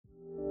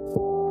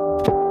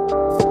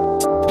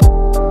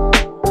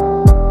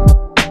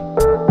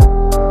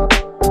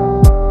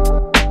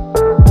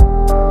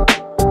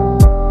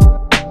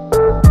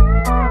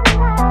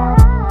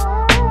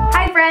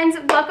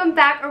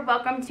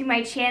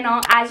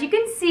channel. As you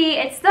can see,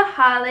 it's the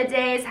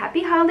holidays.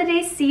 Happy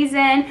holiday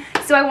season.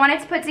 So I wanted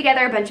to put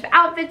together a bunch of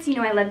outfits. You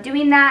know I love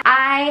doing that.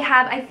 I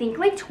have, I think,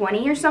 like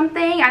 20 or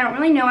something. I don't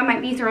really know. I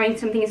might be throwing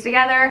some things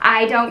together.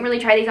 I don't really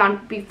try these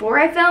on before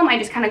I film. I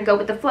just kind of go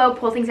with the flow,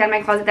 pull things out of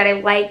my closet that I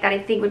like, that I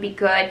think would be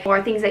good,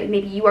 or things that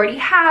maybe you already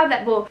have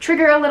that will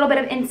trigger a little bit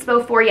of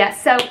inspo for you.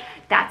 So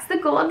that's the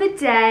goal of the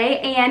day.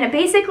 And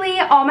basically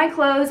all my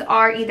clothes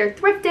are either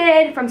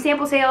thrifted, from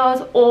sample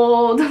sales,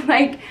 old,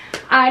 like,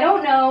 I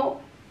don't know.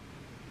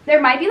 There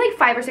might be like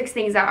 5 or 6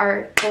 things that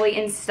are fully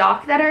in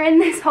stock that are in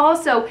this haul.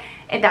 So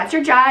if that's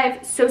your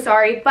jive, so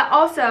sorry. But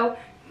also,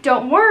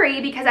 don't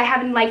worry, because I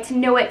have an Like to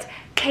Know It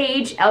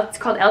page. It's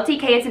called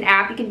LTK. It's an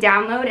app you can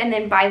download and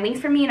then buy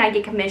links from me, and I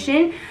get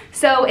commission.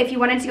 So if you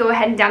wanted to go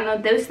ahead and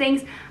download those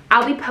things,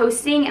 I'll be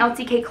posting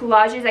LTK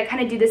collages. I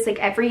kind of do this like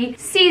every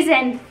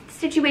season,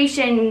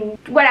 situation,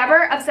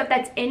 whatever, of stuff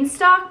that's in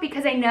stock,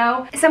 because I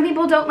know some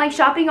people don't like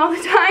shopping all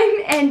the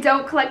time and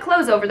don't collect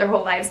clothes over their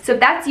whole lives. So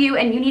if that's you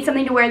and you need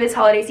something to wear this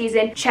holiday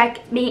season,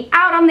 check me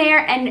out on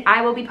there, and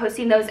I will be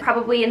posting those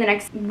probably in the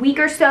next week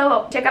or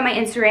so. Check out my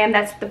Instagram.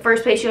 That's the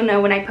first place you'll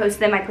know when I post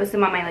them. I post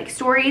them on my like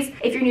stories.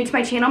 If you're new to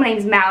my channel, my name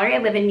is Mallory. I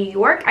live in New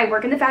York. I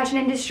work in the fashion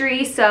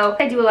industry, so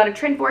I do a lot of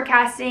trend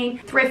forecasting,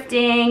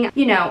 thrifting.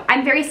 You know,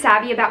 I'm very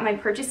savvy about my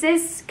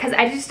purchases because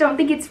I just don't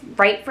think it's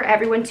right for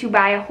everyone to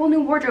buy a whole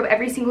new wardrobe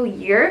every single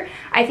year.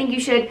 I think you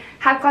should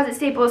have closet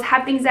staples,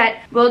 have things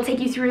that will take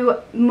you through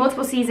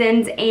multiple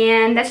seasons,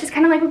 and that's just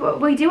kind of like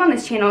what we do on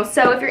this channel.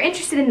 So if you're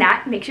interested in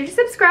that, make sure to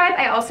subscribe.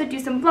 I also do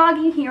some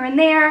vlogging here and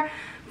there,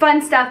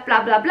 fun stuff,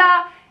 blah blah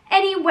blah.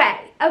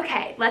 Anyway,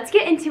 okay, let's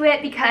get into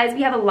it because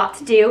we have a lot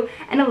to do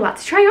and a lot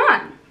to try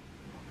on.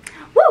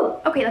 Woo!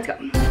 Okay, let's go.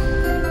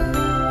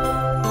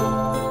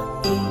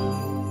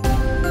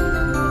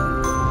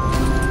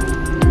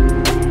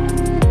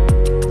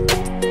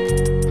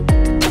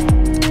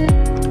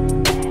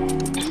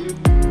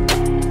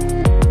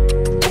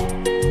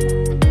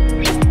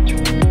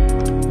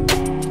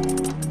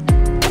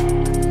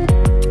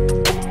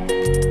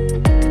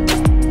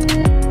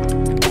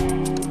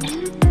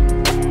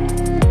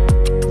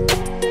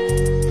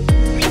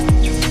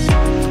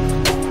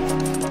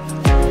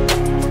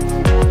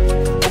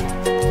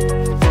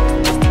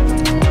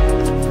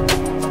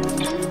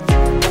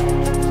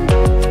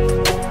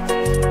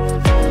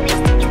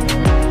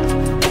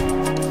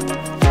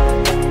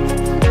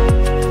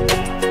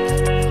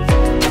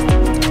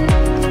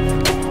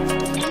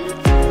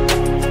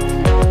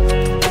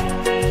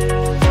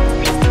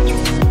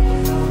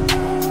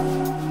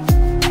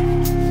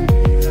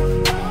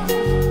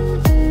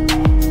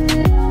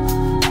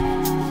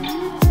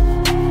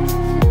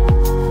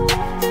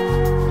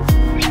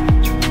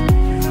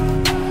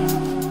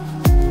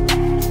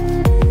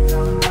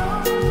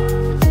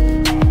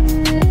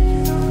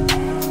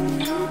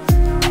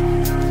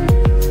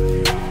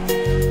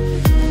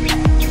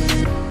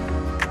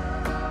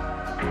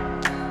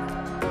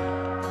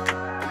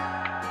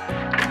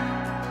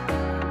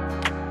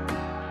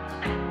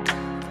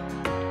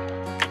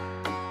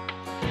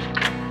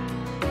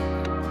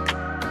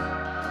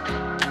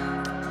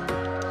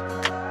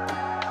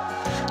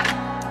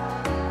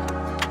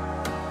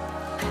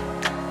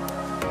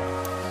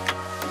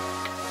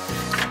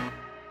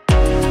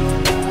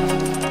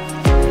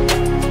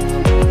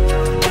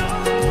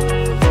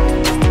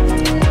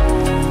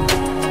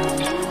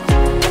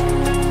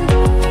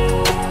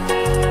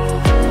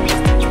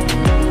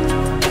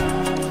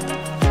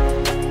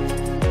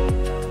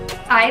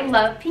 I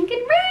love pink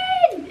and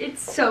red.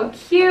 It's so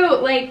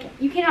cute. Like,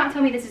 you cannot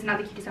tell me this is not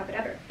the cutest outfit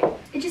ever.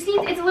 It just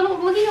needs, it's a little,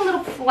 looking a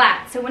little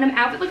flat. So when an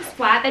outfit looks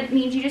flat, that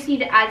means you just need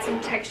to add some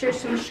texture,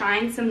 some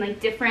shine, some like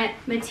different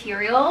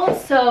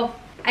materials. So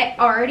I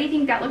already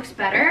think that looks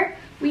better.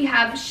 We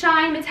have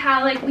shine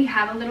metallic, we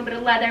have a little bit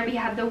of leather, we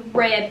have the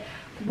rib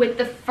with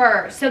the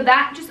fur. So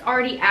that just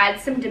already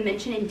adds some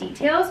dimension and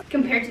details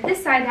compared to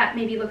this side that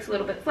maybe looks a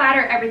little bit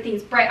flatter.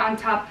 Everything's bright on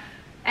top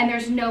and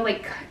there's no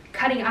like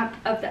cutting up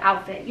of the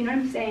outfit. You know what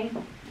I'm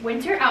saying?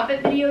 Winter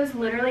outfit videos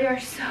literally are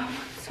so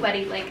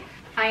sweaty. Like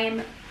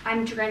I'm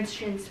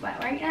drenched in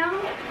sweat right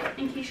now,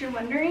 in case you're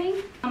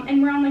wondering.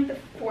 And we're on like the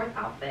 4th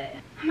outfit.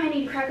 I might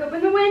need to crack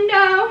open the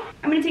window.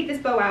 I'm gonna take this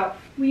bow out.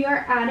 We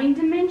are adding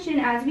dimension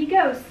as we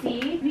go.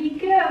 See? We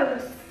go.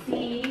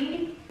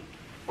 See?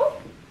 Oh,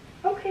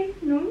 okay.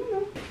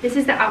 No. This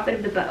is the outfit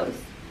of the bows.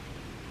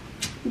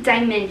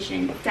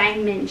 Dimension.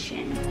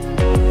 Dimension.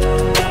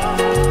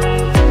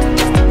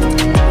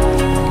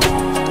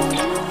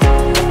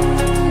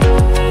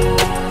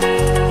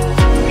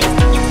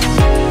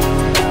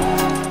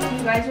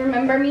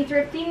 Remember me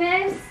thrifting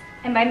this?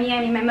 And by me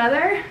I mean my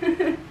mother.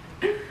 Let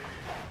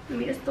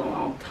me just throw it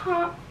on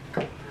top.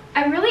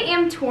 I really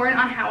am torn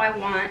on how I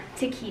want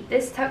to keep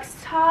this tux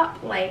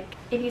top. Like,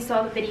 if you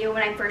saw the video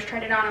when I first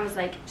tried it on, I was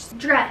like,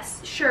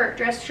 dress, shirt,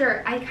 dress,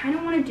 shirt. I kind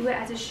of want to do it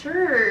as a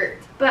shirt,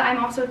 but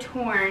I'm also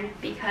torn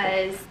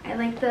because I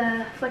like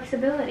the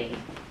flexibility.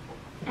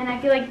 And I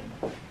feel like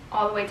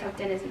all the way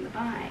tucked in isn't the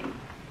vibe.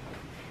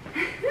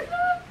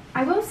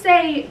 I will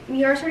say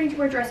we are starting to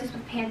wear dresses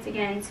with pants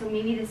again, so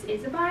maybe this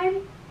is a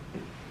vibe.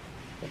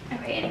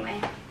 Okay, anyway.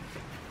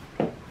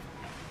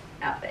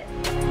 Outfit.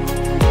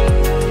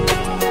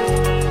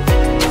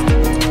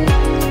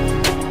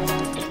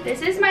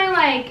 This is my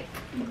like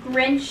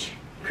Grinch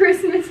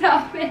Christmas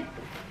outfit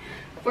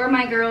for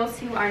my girls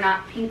who are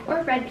not pink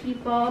or red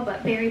people,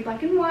 but very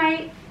black and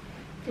white.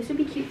 This would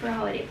be cute for a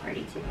holiday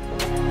party too.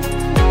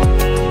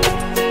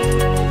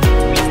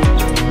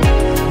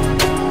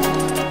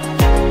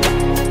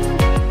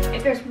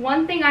 If there's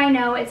one thing I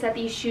know, it's that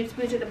these Schutz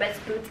boots are the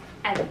best boots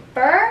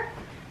ever.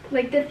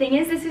 Like, the thing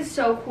is, this is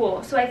so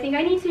cool. So I think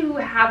I need to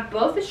have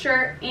both a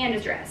shirt and a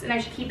dress, and I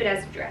should keep it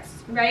as a dress,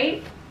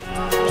 right?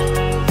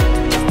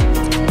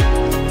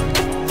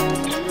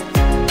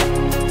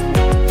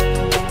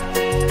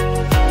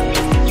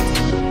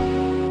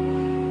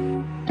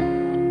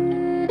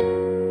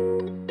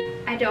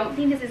 I don't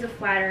think this is a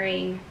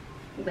flattering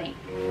length.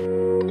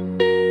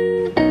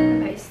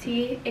 Okay,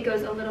 see, it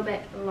goes a little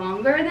bit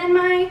longer than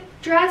my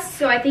dress,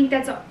 so I think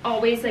that's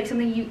always like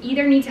something you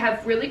either need to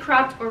have really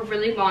cropped or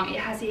really long. It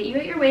has to hit you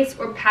at your waist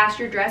or past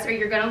your dress, or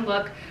you're gonna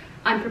look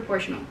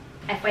unproportional.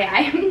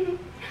 FYI.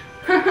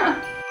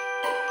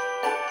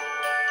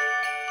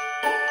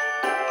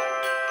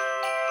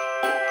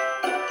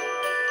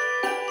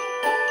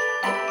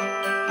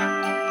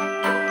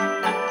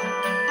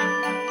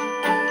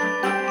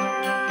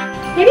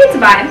 Maybe it's a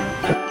vibe.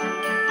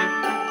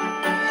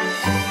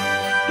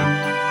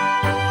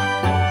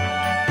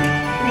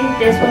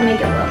 This will make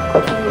it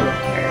look cooler.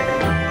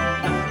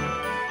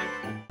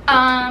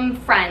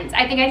 Friends,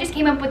 I think I just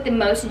came up with the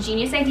most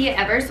genius idea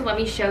ever, so let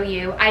me show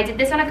you. I did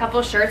this on a couple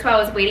of shirts while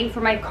I was waiting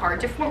for my card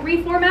to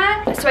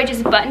reformat. So I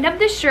just buttoned up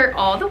this shirt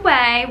all the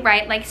way,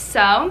 right, like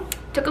so.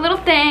 Took a little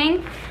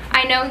thing.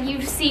 I know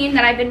you've seen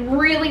that I've been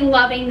really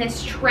loving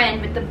this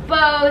trend with the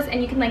bows,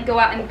 and you can like go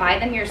out and buy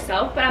them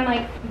yourself, but I'm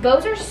like,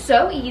 bows are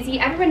so easy.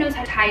 Everyone knows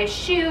how to tie a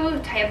shoe,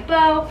 tie a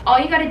bow. All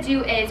you gotta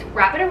do is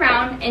wrap it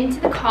around into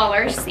the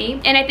collar,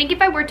 see? And I think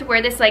if I were to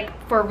wear this like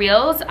for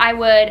reals, I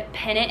would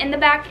pin it in the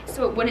back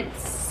so it wouldn't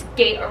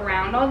skate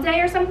around all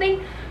day or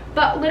something.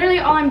 But literally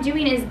all I'm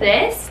doing is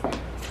this,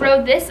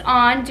 throw this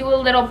on, do a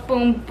little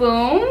boom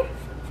boom.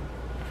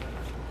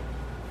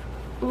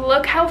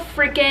 Look how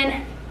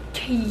freaking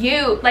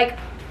cute. Like,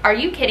 are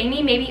you kidding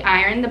me? Maybe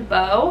iron the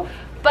bow,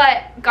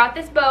 but got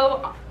this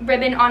bow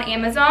ribbon on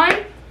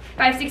Amazon.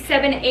 5, 6,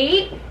 7,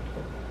 8.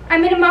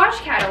 I'm in a Mosh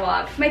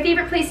catalog. My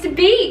favorite place to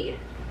be.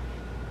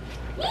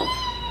 Yee!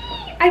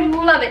 I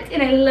love it,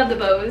 and I love the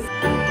bows.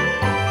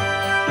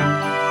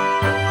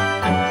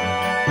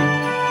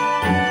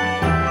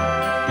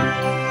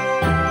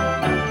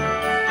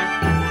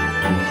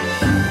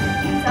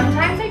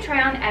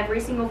 Every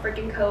single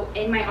freaking coat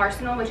in my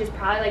arsenal, which is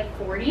probably like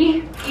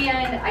 40,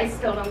 and I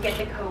still don't get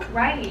the coat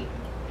right.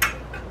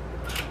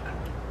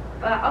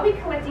 But I'll be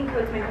collecting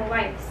coats my whole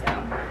life, so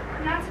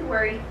not to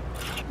worry.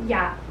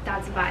 Yeah,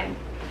 that's a vibe.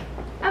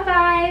 A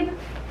vibe.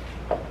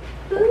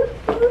 Ooh,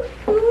 ooh,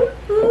 ooh,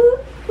 ooh,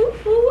 ooh,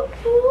 ooh,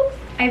 ooh.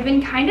 I've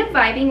been kind of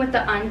vibing with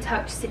the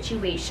untucked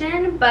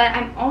situation, but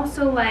I'm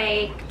also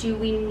like, do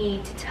we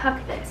need to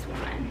tuck this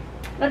one?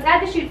 Let's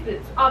add the Schutz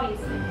boots,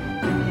 obviously.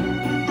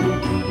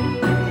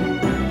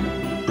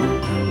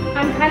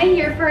 I'm kind of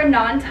here for a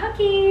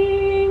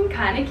non-tucking,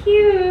 kind of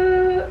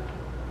cute.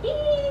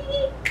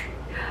 Eee.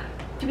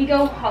 Do we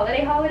go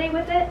holiday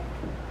with it?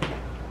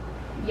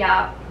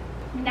 Yeah.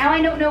 Now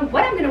I don't know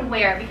what I'm gonna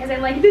wear because I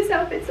like this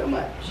outfit so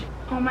much.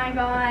 Oh my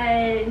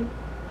god.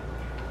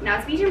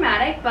 Not to be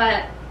dramatic,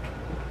 but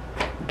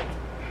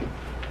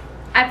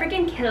I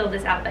freaking killed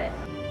this outfit.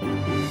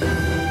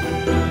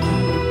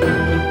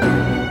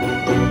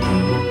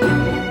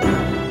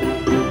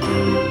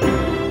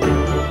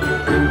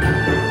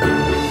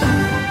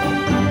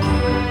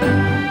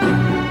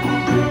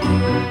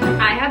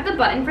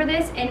 Button for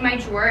this in my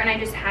drawer, and I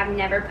just have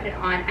never put it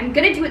on. I'm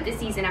gonna do it this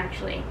season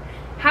actually.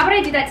 How about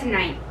I do that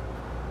tonight?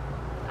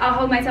 I'll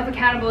hold myself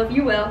accountable, if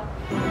you will.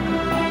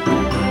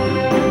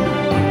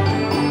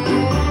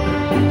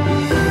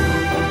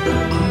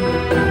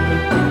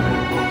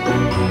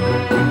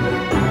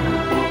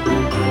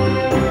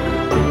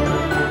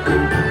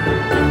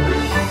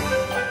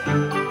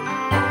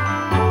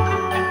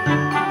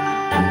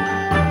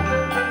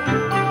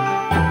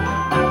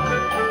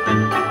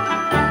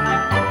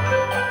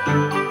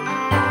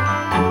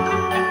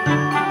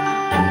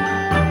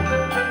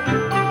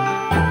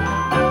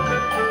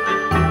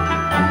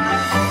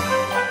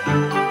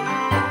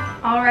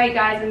 Alright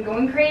guys, I'm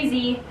going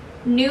crazy.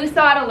 New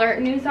thought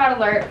alert, new thought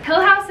alert. Hill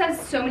House has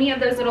so many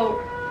of those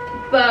little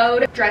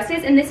bowed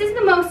dresses, and this is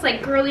the most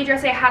like girly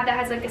dress I have that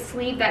has like a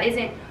sleeve that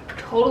isn't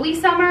totally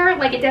summer.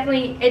 Like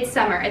it's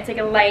summer. It's like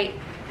a light,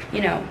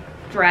 you know,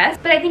 dress.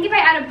 But I think if I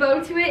add a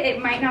bow to it, it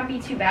might not be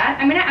too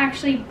bad. I'm gonna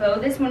actually bow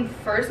this one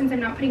first since I'm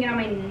not putting it on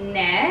my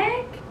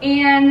neck.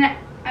 And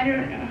I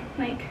don't know,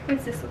 like,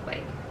 what's this look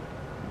like?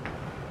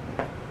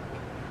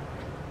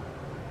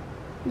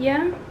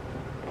 Yeah?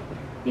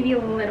 Maybe a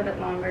little bit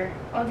longer.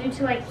 I'll do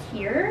to like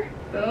here,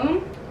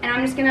 boom. And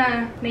I'm just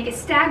gonna make a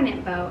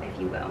stagnant bow, if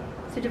you will.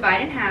 So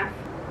divide in half,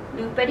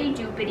 loopity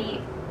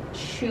doopity,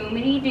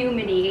 shoomity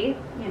doomity,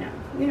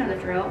 you know the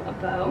drill, a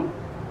bow.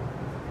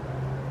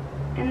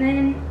 And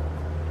then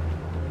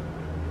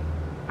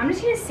I'm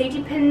just gonna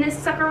safety pin this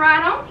sucker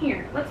right on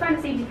here. Let's find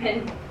a safety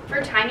pin.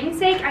 For timing's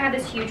sake, I have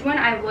this huge one.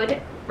 I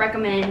would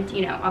recommend,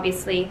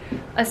 obviously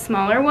a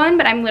smaller one,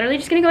 but I'm literally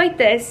just gonna go like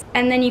this,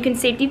 and then you can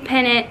safety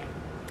pin it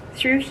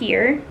through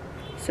here.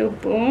 So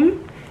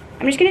boom.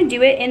 I'm just gonna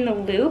do it in the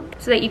loop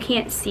so that you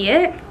can't see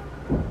it,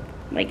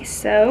 like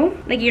so.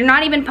 Like you're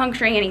not even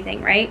puncturing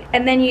anything, right?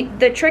 And then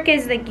the trick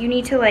is like you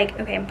need to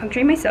okay, I'm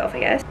puncturing myself,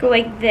 I guess. Go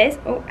like this,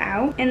 oh,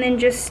 ow. And then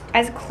just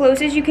as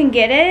close as you can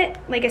get it,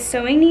 like a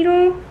sewing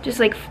needle, just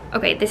like,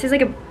 okay, this is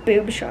like a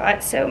boob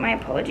shot, so my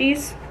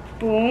apologies.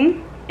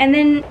 Boom. And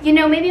then,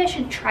 maybe I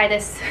should try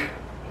this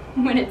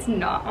when it's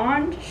not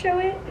on to show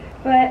it,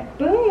 but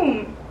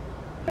boom.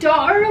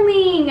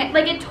 Darling,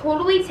 like it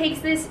totally takes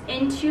this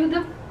into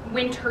the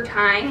winter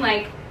time,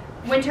 like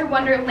winter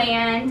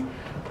wonderland.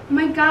 Oh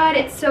my god,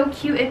 it's so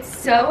cute. It's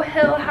so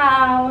Hill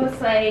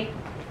House. Like,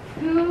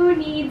 who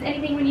needs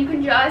anything when you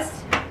can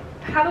just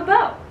have a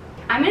bow?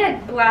 I'm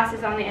gonna blast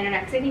this on the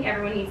internet because I think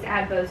everyone needs to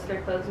add bows to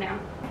their clothes now.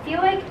 I feel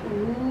like,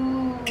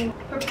 ooh,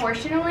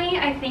 proportionally,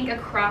 I think a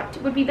cropped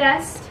would be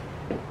best.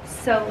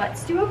 So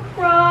let's do a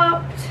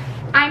cropped.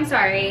 I'm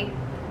sorry.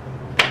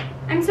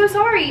 I'm so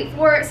sorry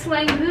for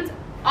slaying boots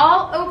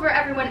all over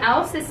everyone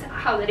else this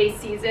holiday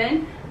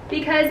season,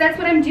 because that's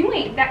what I'm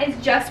doing. That is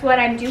just what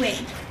I'm doing.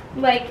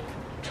 Like,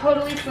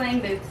 totally slaying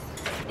boots.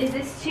 Is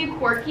this too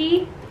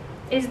quirky?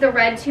 Is the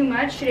red too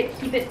much? Should it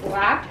keep it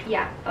black?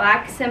 Yeah,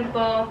 black,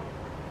 simple.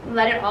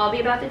 Let it all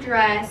be about the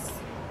dress.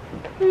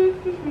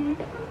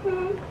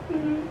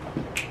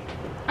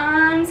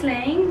 I'm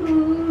slaying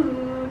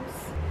boots.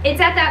 It's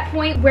at that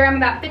point where I'm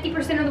about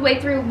 50% of the way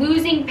through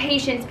losing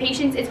patience.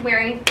 Patience is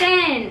wearing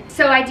thin.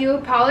 So I do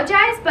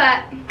apologize,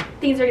 but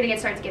things are gonna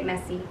start to get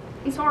messy.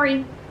 I'm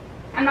sorry.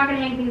 I'm not gonna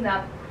hang things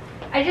up.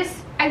 I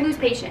lose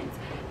patience.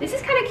 This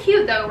is kind of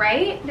cute though,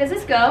 right? Does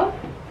this go?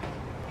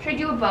 Should I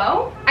do a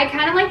bow? I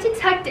kind of like to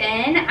tucked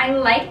in. I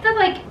like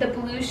the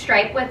blue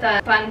stripe with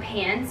the fun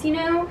pants,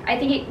 I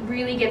think it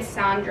really gives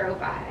Sandro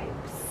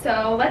vibes.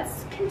 So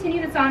let's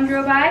continue the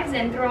Sandro vibes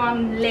and throw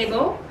on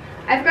label.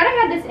 I forgot I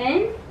had this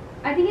in.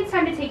 I think it's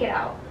time to take it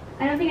out.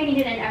 I don't think I need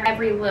it in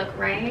every look,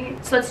 right?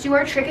 So let's do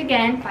our trick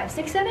again. 5,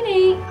 6, 7,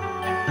 8.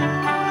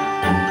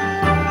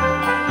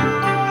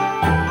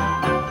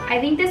 I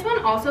think this one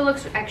also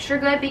looks extra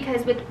good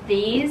because with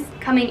these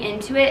coming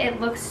into it,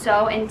 it looks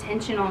so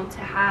intentional to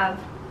have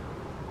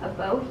a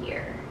bow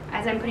here.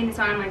 As I'm putting this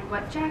on, I'm like,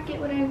 what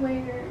jacket would I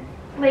wear?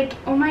 Like,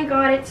 oh my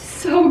god, it's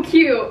so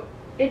cute.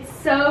 It's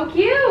so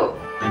cute.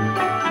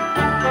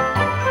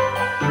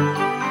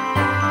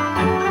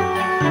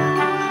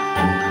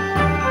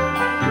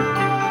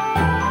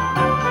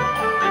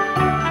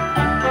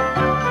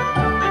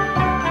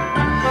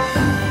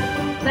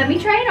 Let me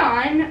try it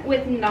on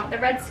with not the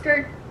red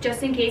skirt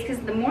just in case, because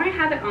the more I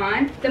have it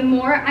on, the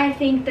more I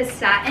think the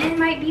satin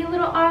might be a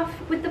little off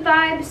with the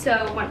vibe.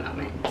 So one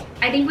moment.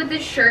 I think with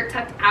this shirt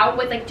tucked out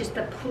with just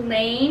the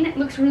plain, it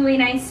looks really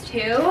nice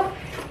too.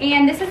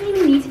 And this doesn't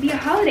even need to be a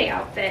holiday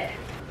outfit.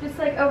 Just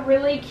like a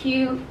really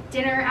cute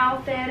dinner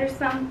outfit or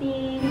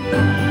something.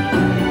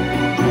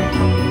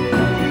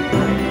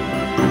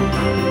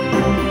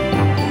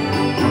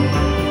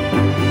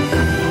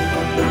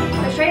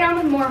 Let's try it on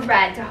with more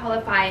red to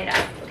holify it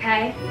up,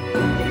 okay?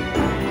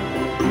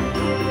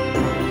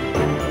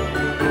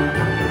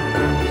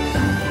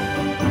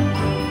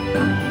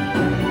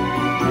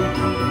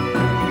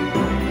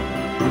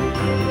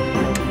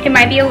 It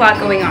might be a lot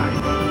going on.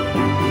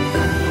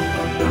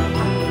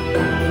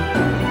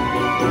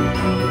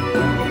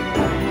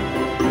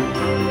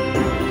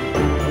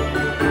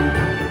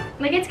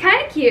 Like, it's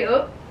kind of cute.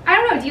 I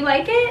don't know, do you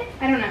like it?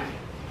 I don't know.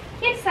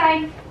 Can't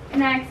decide.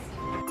 Next.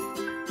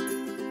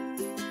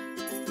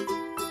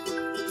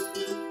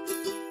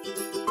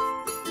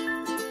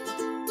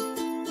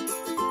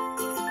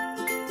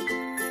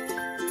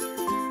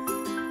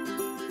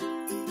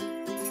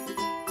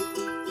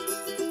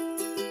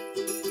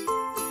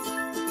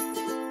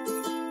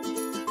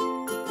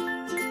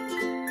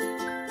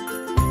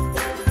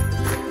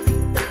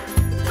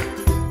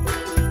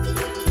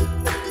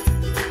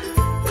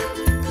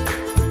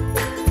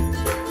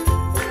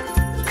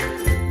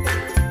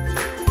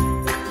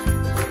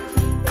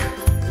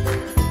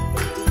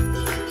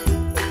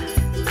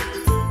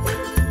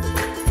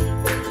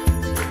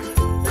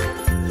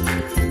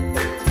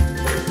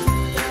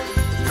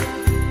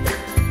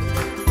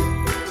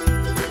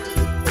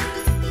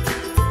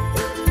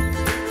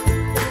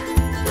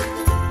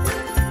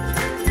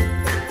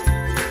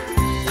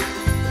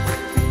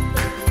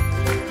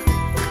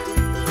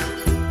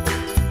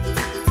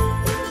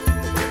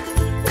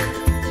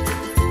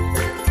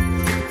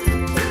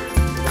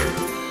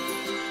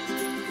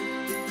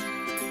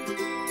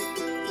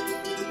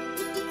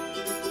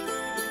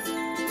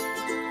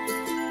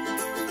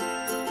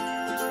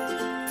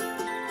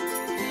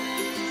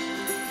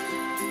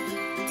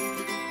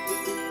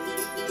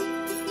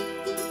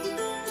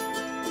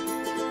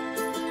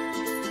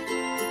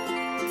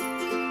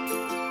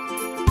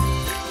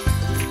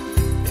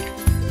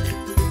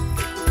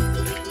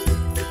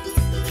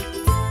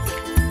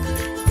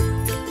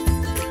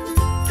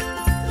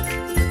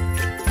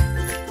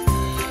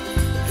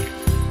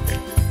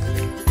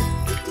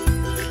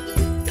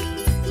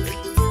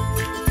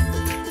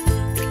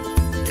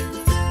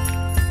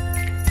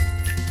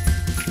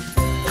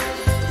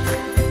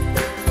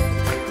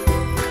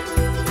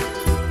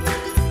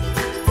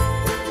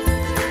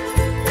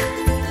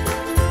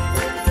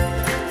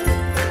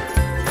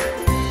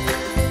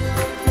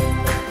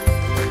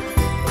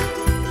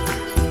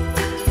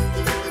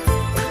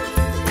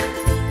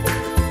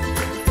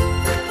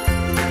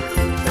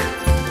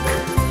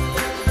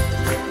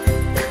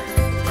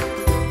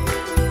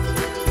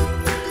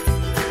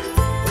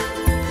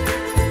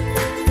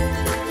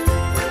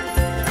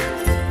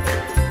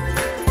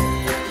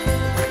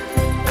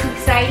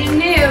 exciting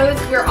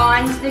news. We're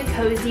on to the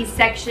cozy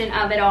section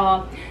of it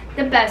all.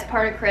 The best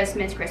part of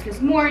Christmas, Christmas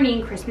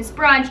morning, Christmas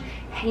brunch,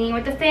 hanging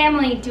with the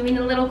family, doing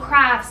the little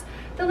crafts,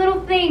 the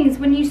little things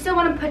when you still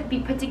want to be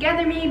put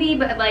together maybe,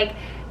 but like,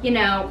 you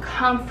know,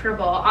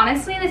 comfortable.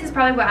 Honestly, this is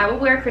probably what I will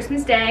wear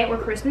Christmas Day or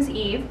Christmas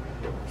Eve.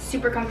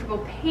 Super comfortable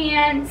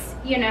pants,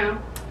 you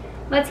know.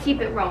 Let's keep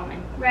it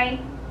rolling,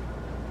 right?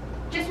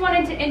 Just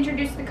wanted to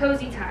introduce the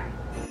cozy time.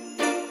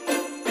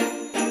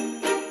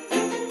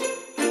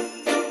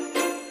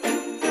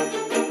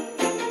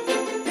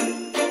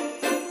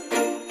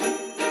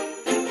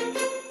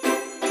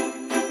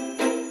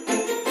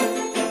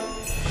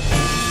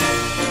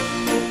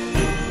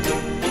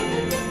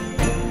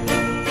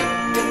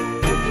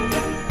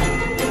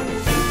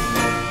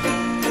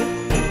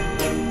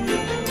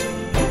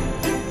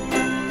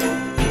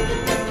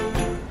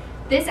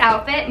 This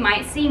outfit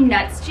might seem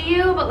nuts to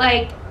you, but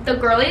like the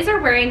girlies are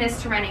wearing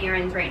this to run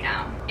errands right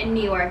now in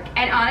New York.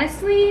 And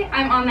honestly,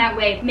 I'm on that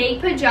wave.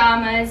 Make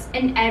pajamas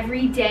an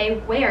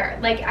everyday wear.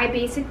 Like I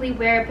basically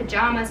wear a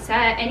pajama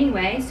set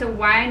anyway, so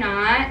why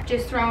not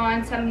just throw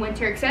on some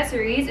winter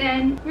accessories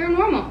and you're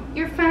normal.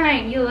 You're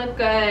fine. You look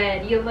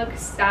good. You look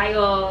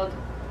styled.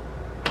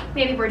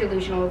 Maybe we're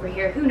delusional over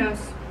here. Who knows?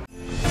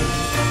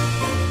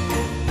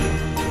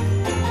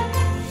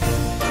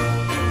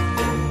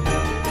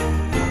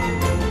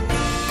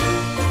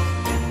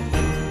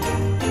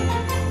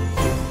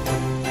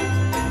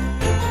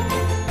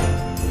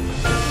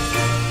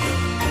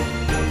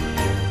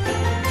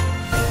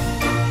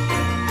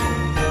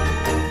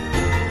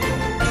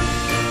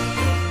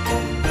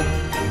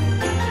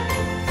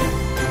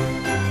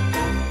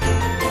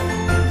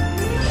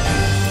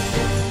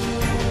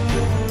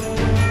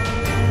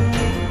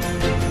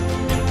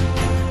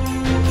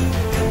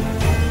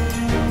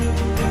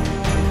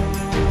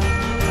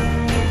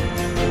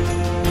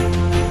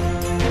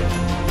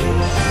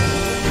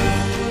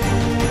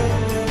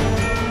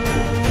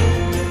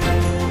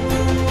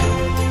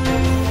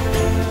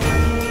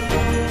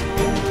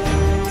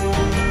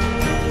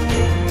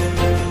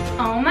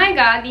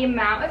 God, the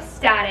amount of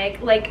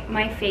static, like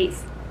my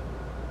face.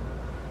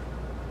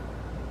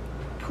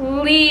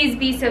 Please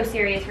be so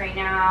serious right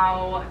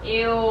now.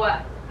 Ew.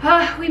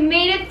 We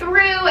made it through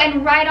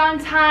and right on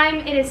time.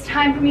 It is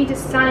time for me to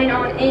sign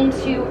on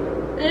into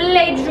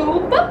les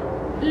job.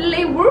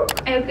 Les work.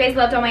 I hope you guys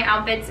loved all my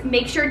outfits.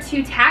 Make sure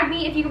to tag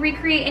me if you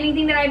recreate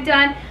anything that I've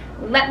done.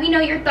 Let me know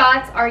your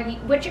thoughts.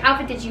 Which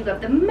outfit did you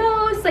love the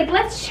most? Like,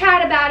 let's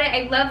chat about it.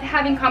 I love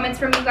having comments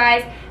from you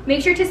guys.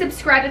 Make sure to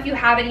subscribe if you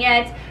haven't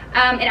yet.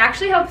 It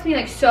actually helps me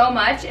like so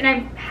much, and I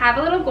have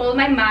a little goal in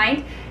my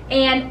mind,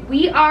 and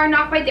we are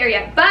not quite there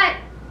yet. But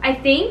I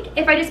think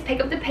if I just pick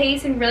up the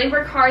pace and really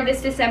work hard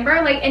this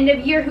December, like end of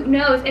year, who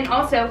knows? And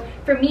also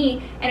for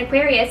me, an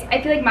Aquarius,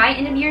 I feel like my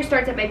end of year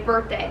starts at my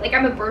birthday. Like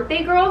I'm a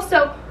birthday girl,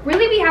 so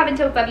really we have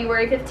until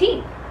February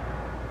 15th.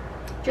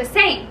 Just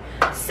saying.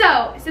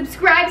 So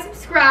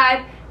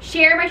subscribe,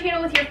 share my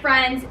channel with your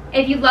friends.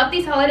 If you love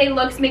these holiday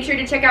looks, make sure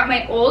to check out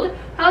my old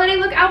holiday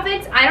look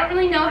outfits. I don't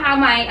really know how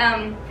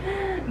my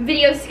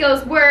video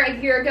skills were a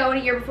year ago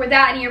and a year before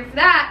that and a year before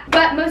that,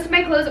 but most of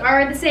my clothes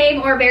are the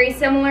same or very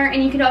similar,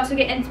 and you can also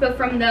get inspo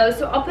from those,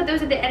 so I'll put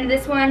those at the end of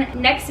this one.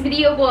 Next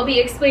video will be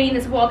explaining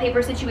this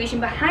wallpaper situation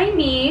behind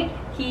me,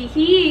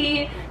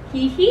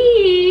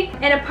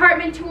 and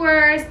apartment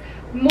tours,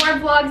 more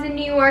vlogs in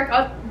New York.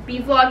 I'll be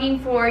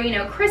vlogging for, you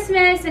know,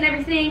 Christmas and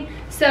everything,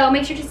 so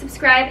make sure to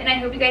subscribe, and I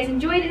hope you guys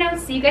enjoyed, and I'll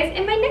see you guys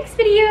in my next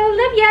video.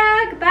 Love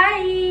ya.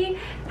 Goodbye.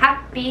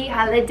 Happy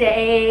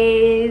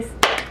holidays.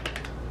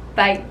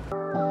 Bye.